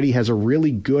Andretti has a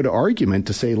really good argument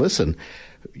to say, listen,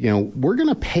 we're going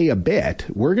to pay a bit.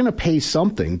 We're going to pay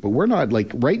something, but we're not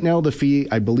right now the fee,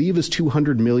 I believe, is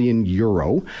 200 million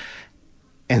euro.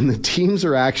 And the teams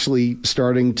are actually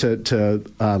starting to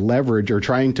leverage or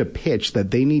trying to pitch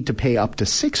that they need to pay up to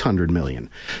 600 million.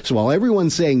 So while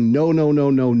everyone's saying no, no, no,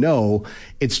 no, no,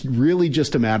 it's really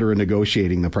just a matter of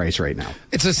negotiating the price right now.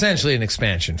 It's essentially an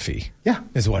expansion fee. Yeah.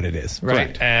 Is what it is. Right.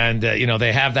 Correct. And,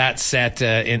 they have that set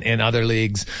in other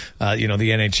leagues. The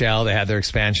NHL, they had their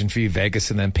expansion fee. Vegas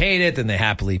and then paid it, and they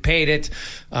happily paid it.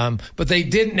 But they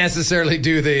didn't necessarily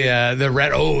do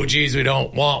we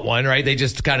don't want one, right? They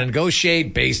just kind of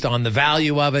negotiate based on the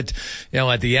value of it.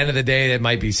 At the end of the day, it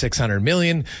might be 600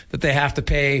 million that they have to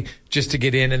pay just to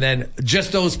get in. And then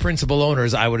just those principal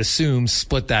owners, I would assume,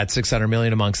 split that 600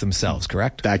 million amongst themselves,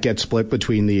 correct? That gets split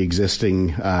between the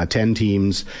existing 10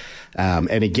 teams.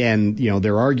 And again,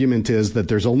 their argument is that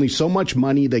there's only so much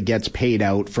money that gets paid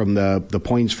out from the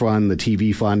points fund, the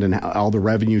TV fund, and all the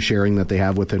revenue sharing that they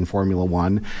have within Formula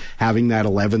One. Having that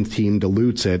 11th team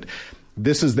dilutes it.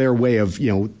 This is their way of,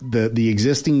 the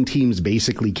existing teams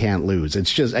basically can't lose.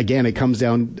 It's just, again, it comes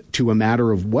down to a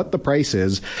matter of what the price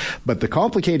is. But the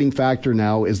complicating factor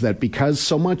now is that because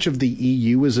so much of the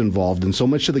EU is involved and so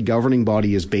much of the governing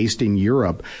body is based in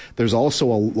Europe, there's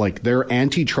also their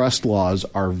antitrust laws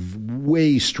are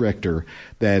way stricter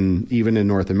than even in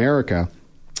North America,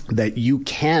 that you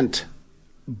can't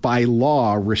by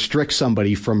law restrict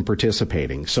somebody from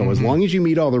participating. So as long as you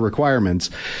meet all the requirements,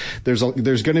 there's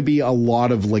going to be a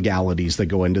lot of legalities that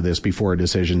go into this before a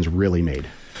decision's really made.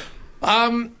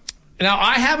 Now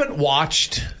I haven't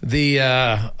watched the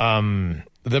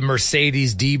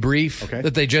Mercedes debrief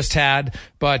that they just had,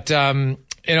 but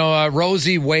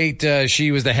Rosie Waite,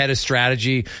 she was the head of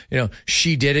strategy.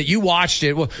 She did it. You watched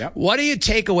it. Well, What do you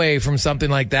take away from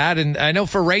something like that? And I know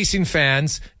for racing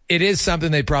fans, it is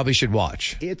something they probably should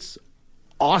watch. It's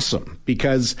awesome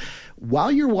because while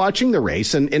you're watching the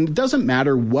race, and it doesn't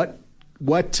matter what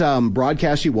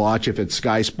broadcast you watch, if it's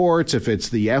Sky Sports, if it's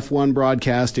the F1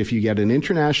 broadcast, if you get an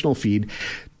international feed,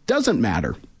 doesn't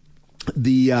matter.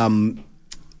 The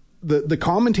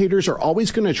commentators are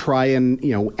always going to try and,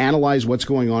 analyze what's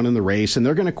going on in the race, and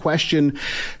they're going to question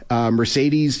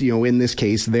Mercedes, in this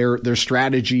case, their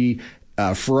strategy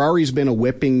Ferrari's been a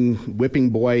whipping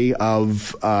boy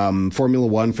of Formula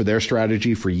One for their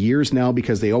strategy for years now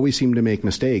because they always seem to make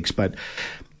mistakes. But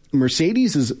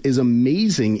Mercedes is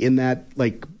amazing in that,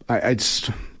 like, I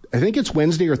think it's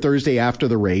Wednesday or Thursday after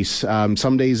the race.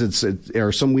 Some days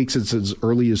or some weeks it's as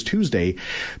early as Tuesday.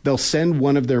 They'll send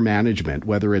one of their management,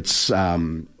 whether it's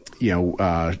Andrew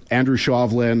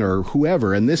Chauvelin or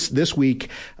whoever. And this week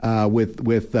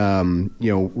with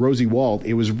Rosie Walt,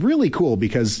 it was really cool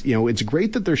because it's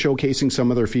great that they're showcasing some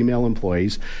of their female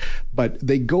employees, but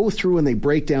they go through and they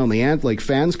break down like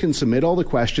fans can submit all the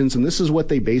questions, and this is what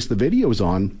they base the videos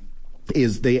on.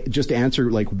 Is they just answer,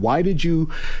 like, why did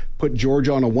you put George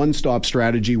on a one-stop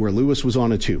strategy where Lewis was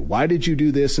on a two? Why did you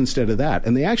do this instead of that?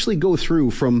 And they actually go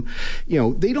through from,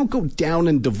 they don't go down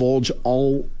and divulge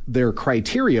all their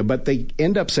criteria, but they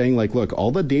end up saying, like, look,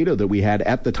 all the data that we had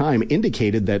at the time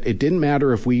indicated that it didn't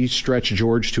matter if we stretched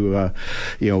George to a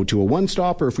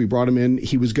one-stop or if we brought him in,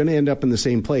 he was going to end up in the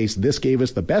same place. This gave us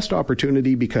the best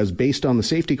opportunity because based on the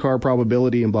safety car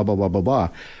probability and blah, blah, blah, blah, blah.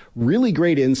 Really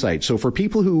great insight. So for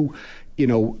people who,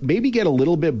 maybe get a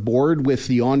little bit bored with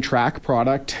the on-track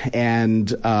product and,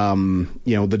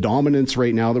 the dominance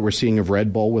right now that we're seeing of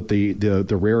Red Bull with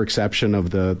the rare exception of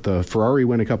the Ferrari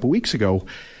win a couple weeks ago,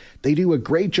 they do a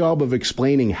great job of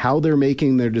explaining how they're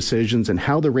making their decisions and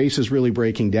how the race is really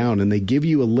breaking down. And they give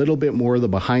you a little bit more of the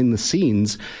behind the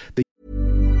scenes.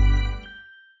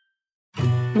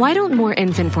 Why don't more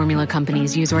infant formula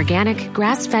companies use organic,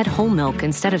 grass-fed whole milk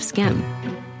instead of skim?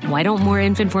 Why don't more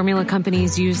infant formula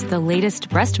companies use the latest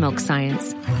breast milk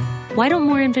science? Why don't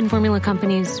more infant formula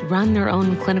companies run their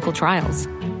own clinical trials?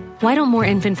 Why don't more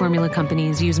infant formula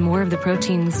companies use more of the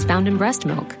proteins found in breast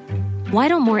milk? Why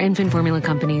don't more infant formula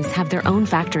companies have their own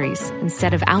factories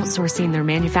instead of outsourcing their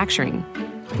manufacturing?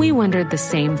 We wondered the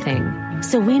same thing.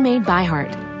 So we made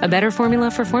ByHeart, a better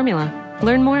formula for formula.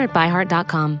 Learn more at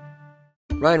byheart.com.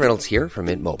 Ryan Reynolds here from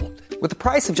Mint Mobile. With the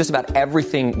price of just about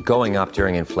everything going up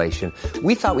during inflation,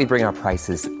 we thought we'd bring our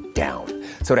prices down.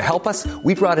 So to help us,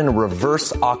 we brought in a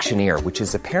reverse auctioneer, which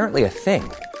is apparently a thing.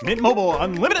 Mint Mobile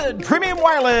Unlimited Premium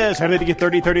Wireless. How to get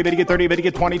 30, 30, bit to get 30, bit to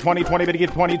get 20, 20, 20, bit to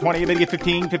get 20, 20, bit to get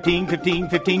 15, 15, 15,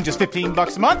 15, just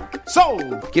 $15 a month?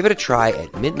 Sold! Give it a try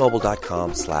at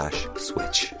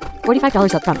mintmobile.com/switch.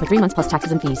 $45 up front for 3 months plus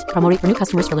taxes and fees. Promo rate for new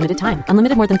customers for limited time.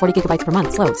 Unlimited more than 40 gigabytes per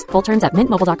month. Slows full terms at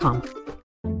mintmobile.com.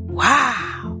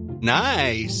 Wow.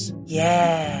 Nice.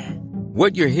 Yeah.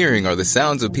 What you're hearing are the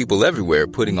sounds of people everywhere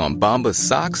putting on Bombas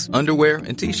socks, underwear,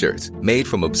 and T-shirts made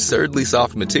from absurdly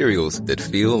soft materials that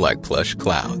feel like plush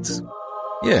clouds.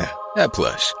 Yeah, that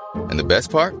plush. And the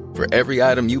best part? For every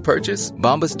item you purchase,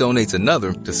 Bombas donates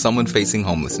another to someone facing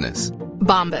homelessness.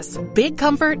 Bombas. Big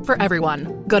comfort for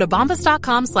everyone. Go to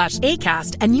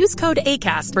bombas.com/ACAST and use code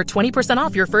ACAST for 20%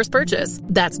 off your first purchase.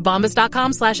 That's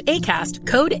bombas.com/ACAST.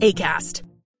 Code ACAST.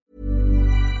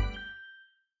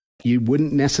 You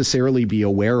wouldn't necessarily be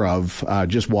aware of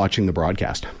just watching the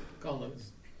broadcast.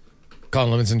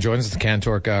 Colin Livingston joins us, the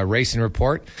Cantork Racing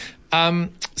Report.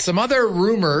 Some other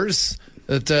rumors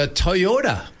that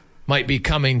Toyota might be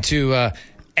coming to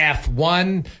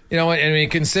F1. And we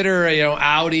consider,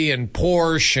 Audi and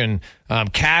Porsche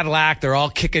and Cadillac, they're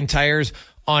all kicking tires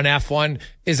on F1.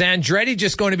 Is Andretti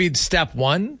just going to be step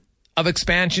one of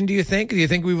expansion, do you think? Do you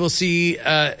think we will see,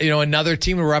 another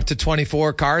team where we're up to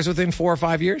 24 cars within 4 or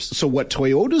 5 years? So what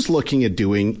Toyota's looking at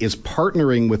doing is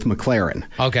partnering with McLaren.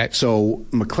 Okay. So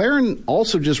McLaren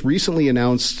also just recently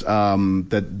announced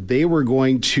that they were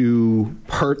going to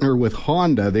partner with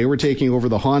Honda. They were taking over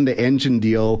the Honda engine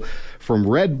deal from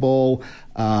Red Bull.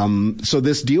 So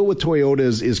this deal with Toyota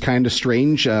is kind of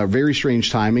strange, very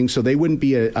strange timing. So they wouldn't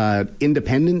be an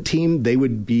independent team. They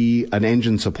would be an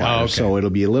engine supplier. Oh, okay. So it'll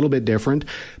be a little bit different.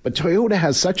 But Toyota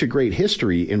has such a great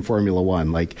history in Formula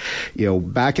One. Like,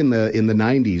 back in the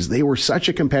 90s, they were such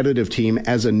a competitive team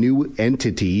as a new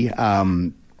entity.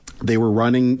 They were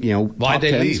running, Why'd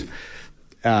they leave?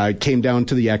 Came down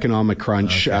to the economic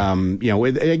crunch. Okay.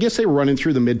 I guess they were running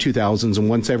through the mid-2000s, and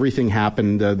once everything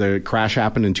happened, the crash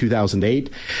happened in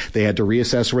 2008, they had to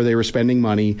reassess where they were spending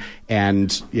money, and,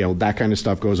 that kind of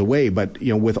stuff goes away. But,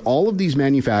 with all of these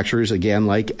manufacturers, again,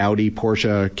 like Audi,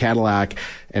 Porsche, Cadillac,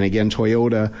 and again,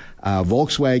 Toyota,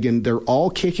 Volkswagen, they're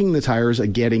all kicking the tires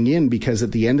at getting in because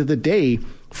at the end of the day,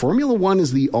 Formula One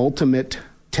is the ultimate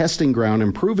testing ground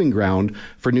and proving ground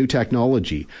for new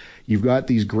technology. You've got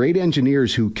these great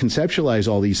engineers who conceptualize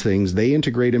all these things. They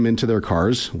integrate them into their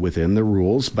cars within the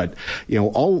rules. But,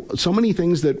 so many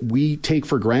things that we take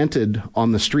for granted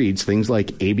on the streets, things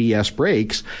like ABS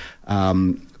brakes,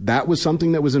 that was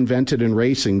something that was invented in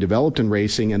racing, developed in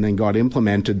racing, and then got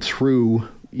implemented through,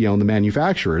 the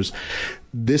manufacturers.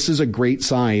 this is a great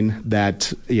sign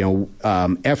that,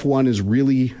 F1 is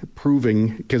really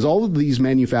proving, because all of these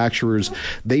manufacturers,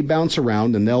 they bounce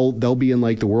around and they'll be in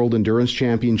like the World Endurance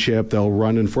Championship, they'll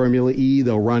run in Formula E,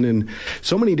 they'll run in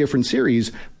so many different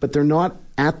series, but they're not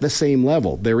at the same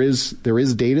level. There is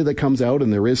data that comes out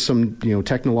and there is some,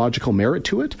 technological merit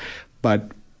to it,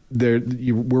 but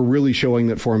we're really showing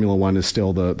that Formula One is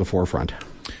still the forefront.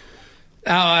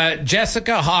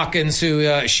 Jessica Hawkins,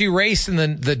 who she raced in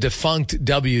the defunct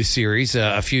W Series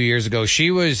a few years ago. She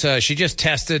just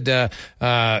tested.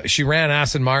 She ran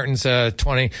Aston Martin's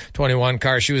 2021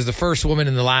 car. She was the first woman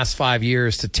in the last 5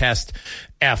 years to test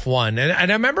F1.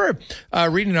 And I remember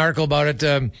reading an article about it.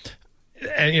 And,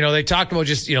 they talked about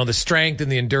just, the strength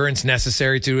and the endurance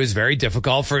necessary to is very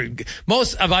difficult for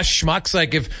most of us schmucks.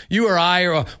 Like if you or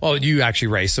I, you actually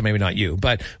race, so maybe not you,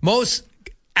 but most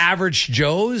average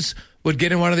Joes would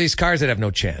get in one of these cars, they'd have no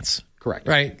chance. Correct.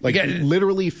 Right?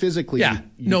 Literally, physically,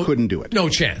 you couldn't do it. No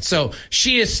chance. So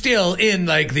she is still in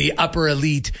like the upper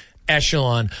elite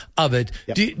echelon of it.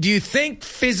 Yep. Do you think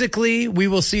physically we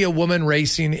will see a woman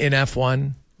racing in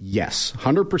F1? Yes,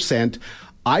 100%.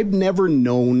 I've never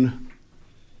known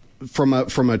from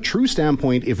a true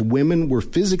standpoint if women were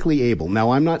physically able.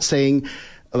 Now, I'm not saying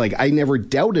I never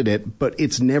doubted it, but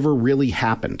it's never really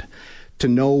happened. To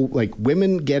know,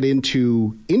 women get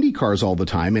into Indy cars all the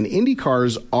time, and Indy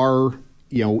cars are,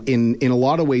 in a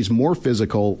lot of ways more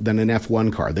physical than an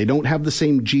F1 car. They don't have the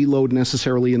same G load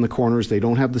necessarily in the corners. They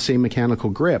don't have the same mechanical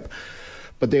grip,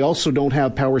 but they also don't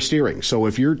have power steering. So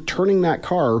if you're turning that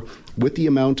car with the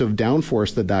amount of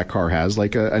downforce that car has,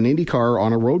 like an Indy car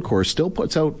on a road course still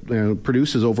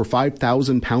produces over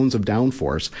 5,000 pounds of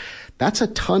downforce. That's a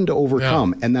ton to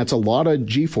overcome, and that's a lot of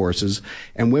G-forces,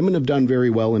 and women have done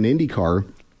very well in IndyCar.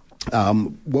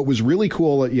 What was really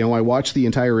cool, I watched the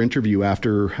entire interview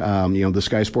after, the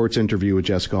Sky Sports interview with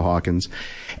Jessica Hawkins,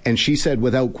 and she said,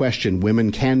 without question,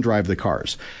 women can drive the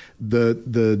cars.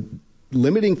 The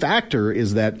limiting factor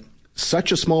is that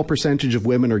such a small percentage of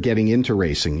women are getting into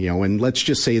racing, and let's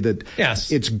just say that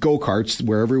it's go-karts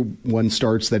where everyone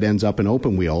starts that ends up in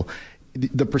open wheel.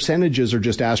 The percentages are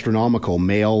just astronomical,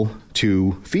 male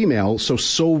to female,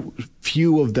 so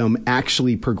few of them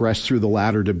actually progress through the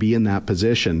ladder to be in that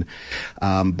position.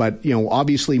 But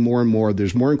obviously more and more,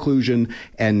 there's more inclusion,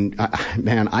 and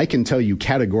I can tell you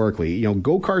categorically,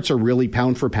 go-karts are really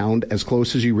pound for pound as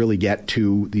close as you really get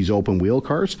to these open wheel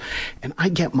cars, and I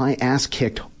get my ass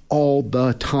kicked all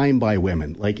the time by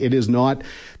women. It is not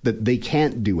that they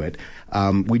can't do it.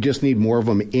 We just need more of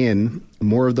them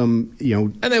more of them,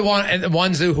 And the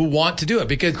ones who want to do it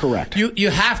because correct. You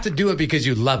have to do it because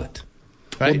you love it.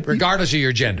 Right? Well, regardless of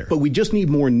your gender. But we just need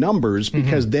more numbers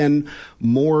because then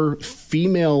more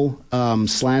female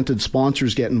slanted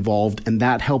sponsors get involved, and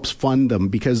that helps fund them,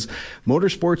 because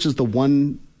motorsports is the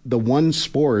one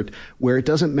sport where it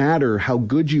doesn't matter how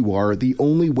good you are. The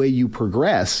only way you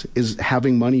progress is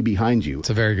having money behind you. It's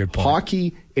a very good point.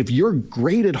 Hockey, if you're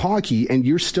great at hockey and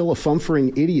you're still a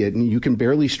fumfering idiot and you can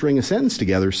barely string a sentence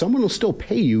together, someone will still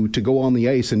pay you to go on the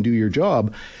ice and do your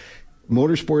job.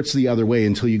 Motorsports the other way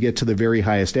until you get to the very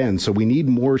highest end. So we need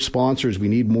more sponsors. We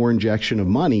need more injection of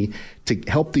money to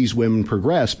help these women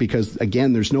progress, because,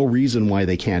 again, there's no reason why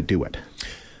they can't do it.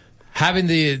 Having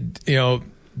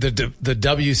the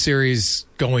W Series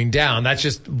going down, that's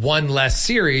just one less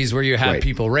series where you have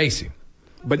people racing.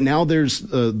 But now there's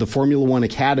the Formula One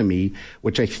Academy,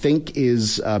 which I think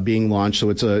is being launched. So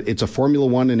it's a Formula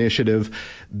One initiative.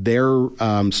 They're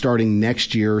starting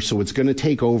next year, so it's going to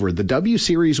take over. The W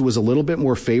Series was a little bit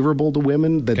more favorable to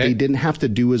women, that they didn't have to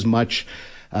do as much.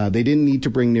 They didn't need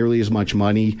to bring nearly as much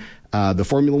money. The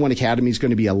Formula One Academy is going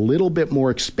to be a little bit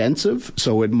more expensive,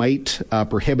 so it might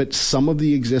prohibit some of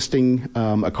the existing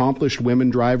accomplished women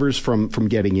drivers from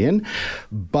getting in.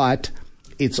 But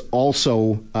it's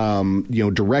also,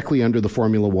 directly under the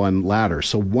Formula One ladder.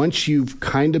 So once you've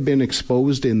kind of been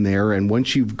exposed in there, and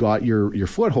once you've got your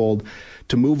foothold,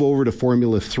 to move over to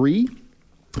Formula 3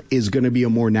 is going to be a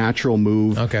more natural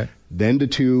move. Okay. Then to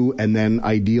 2, and then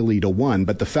ideally to 1.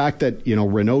 But the fact that,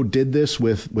 Renault did this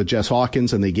with Jess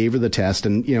Hawkins, and they gave her the test,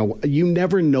 and, you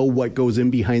never know what goes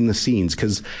in behind the scenes,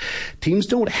 because teams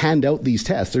don't hand out these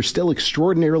tests. They're still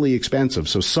extraordinarily expensive.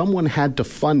 So someone had to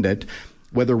fund it,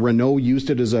 whether Renault used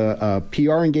it as a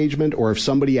PR engagement, or if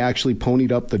somebody actually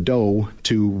ponied up the dough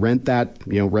to rent that,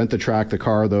 rent the track, the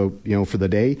car, for the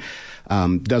day.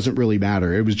 Doesn't really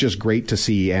matter. It was just great to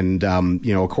see. And,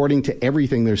 according to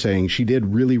everything they're saying, she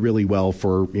did really, really well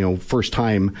for, first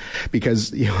time,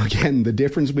 because, again, the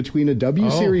difference between a W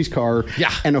Series car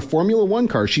and a Formula One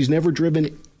car, she's never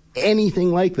driven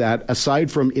anything like that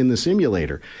aside from in the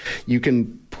simulator. You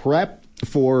can prep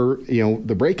for,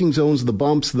 the braking zones, the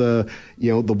bumps, the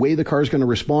way the car's going to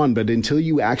respond. But until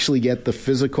you actually get the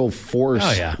physical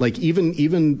force, like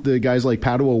even the guys like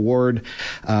Pato O'Ward,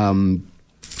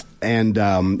 and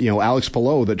Alex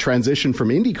Palou that transitioned from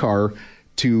IndyCar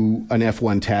to an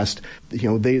F1 test,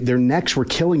 their necks were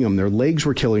killing them, their legs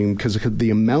were killing them because of the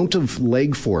amount of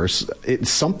leg force. It's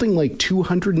something like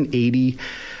 280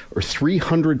 or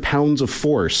 300 pounds of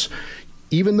force,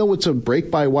 even though it's a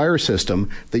brake-by-wire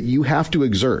system, that you have to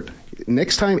exert.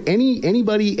 Next time,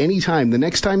 anybody, anytime, the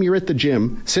next time you're at the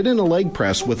gym, sit in a leg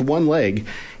press with one leg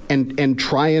and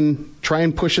try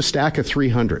and push a stack of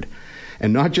 300.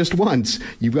 And not just once.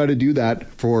 You've got to do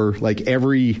that for like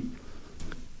every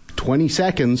 20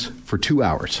 seconds for 2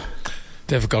 hours.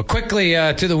 Difficult. Quickly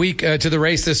to the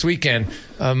race this weekend.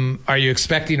 Are you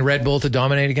expecting Red Bull to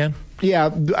dominate again?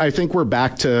 Yeah, I think we're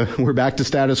back to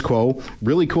status quo.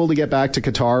 Really cool to get back to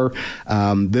Qatar.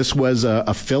 This was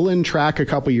a fill-in track a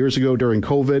couple years ago during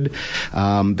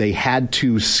COVID. They had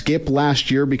to skip last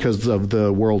year because of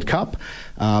the World Cup.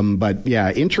 But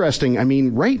yeah, interesting. I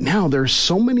mean, right now there's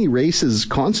so many races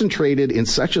concentrated in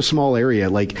such a small area.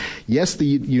 Like, yes, the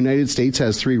United States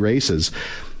has 3 races,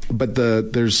 but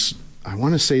there's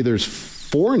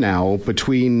 4 now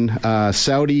between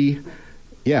Saudi.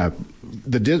 Yeah.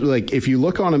 If you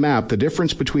look on a map, the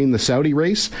difference between the Saudi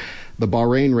race, the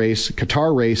Bahrain race,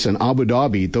 Qatar race, and Abu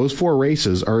Dhabi, those 4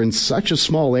 races are in such a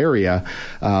small area.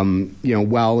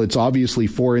 While it's obviously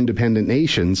 4 independent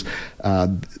nations,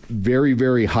 very,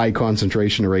 very high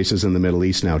concentration of races in the Middle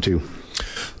East now too.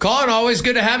 Colin, always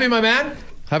good to have you, my man.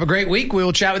 Have a great week. We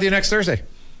will chat with you next Thursday.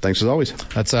 Thanks as always.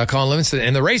 That's Colin Livingston.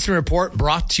 And the Racing Report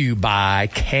brought to you by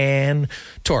Can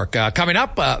Torque. Coming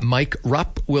up, Mike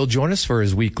Rupp will join us for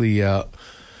his weekly...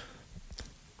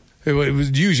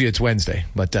 Usually it's Wednesday,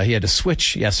 but he had to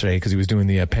switch yesterday because he was doing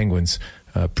the Penguins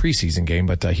preseason game.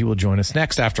 But he will join us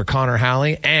next after Connor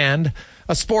Halley and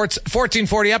a Sports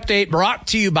 1440 update brought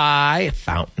to you by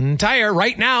Fountain Tire.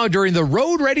 Right now, during the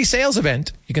Road Ready sales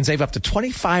event, you can save up to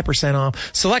 25%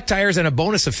 off select tires and a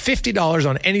bonus of $50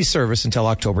 on any service until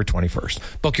October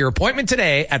 21st. Book your appointment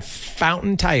today at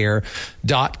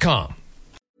fountaintire.com.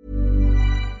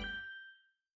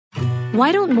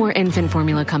 Why don't more infant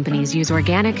formula companies use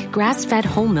organic, grass-fed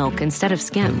whole milk instead of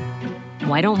skim?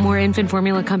 Why don't more infant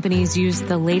formula companies use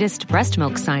the latest breast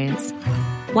milk science?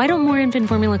 Why don't more infant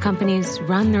formula companies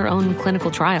run their own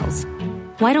clinical trials?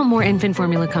 Why don't more infant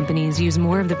formula companies use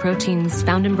more of the proteins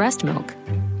found in breast milk?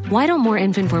 Why don't more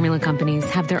infant formula companies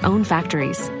have their own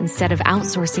factories instead of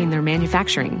outsourcing their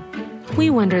manufacturing? We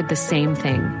wondered the same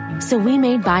thing. So we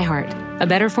made ByHeart, a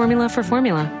better formula for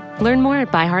formula. Learn more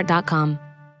at byheart.com.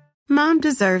 Mom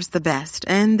deserves the best,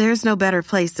 and there's no better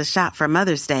place to shop for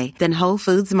Mother's Day than Whole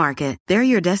Foods Market. They're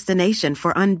your destination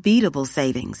for unbeatable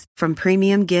savings, from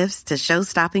premium gifts to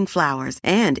show-stopping flowers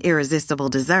and irresistible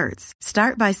desserts.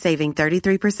 Start by saving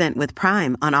 33% with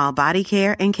Prime on all body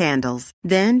care and candles.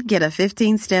 Then get a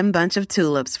 15-stem bunch of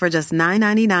tulips for just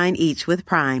 $9.99 each with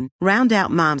Prime. Round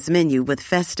out Mom's menu with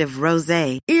festive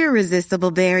rosé,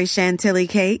 irresistible berry chantilly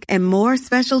cake, and more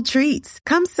special treats.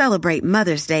 Come celebrate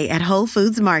Mother's Day at Whole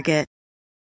Foods Market.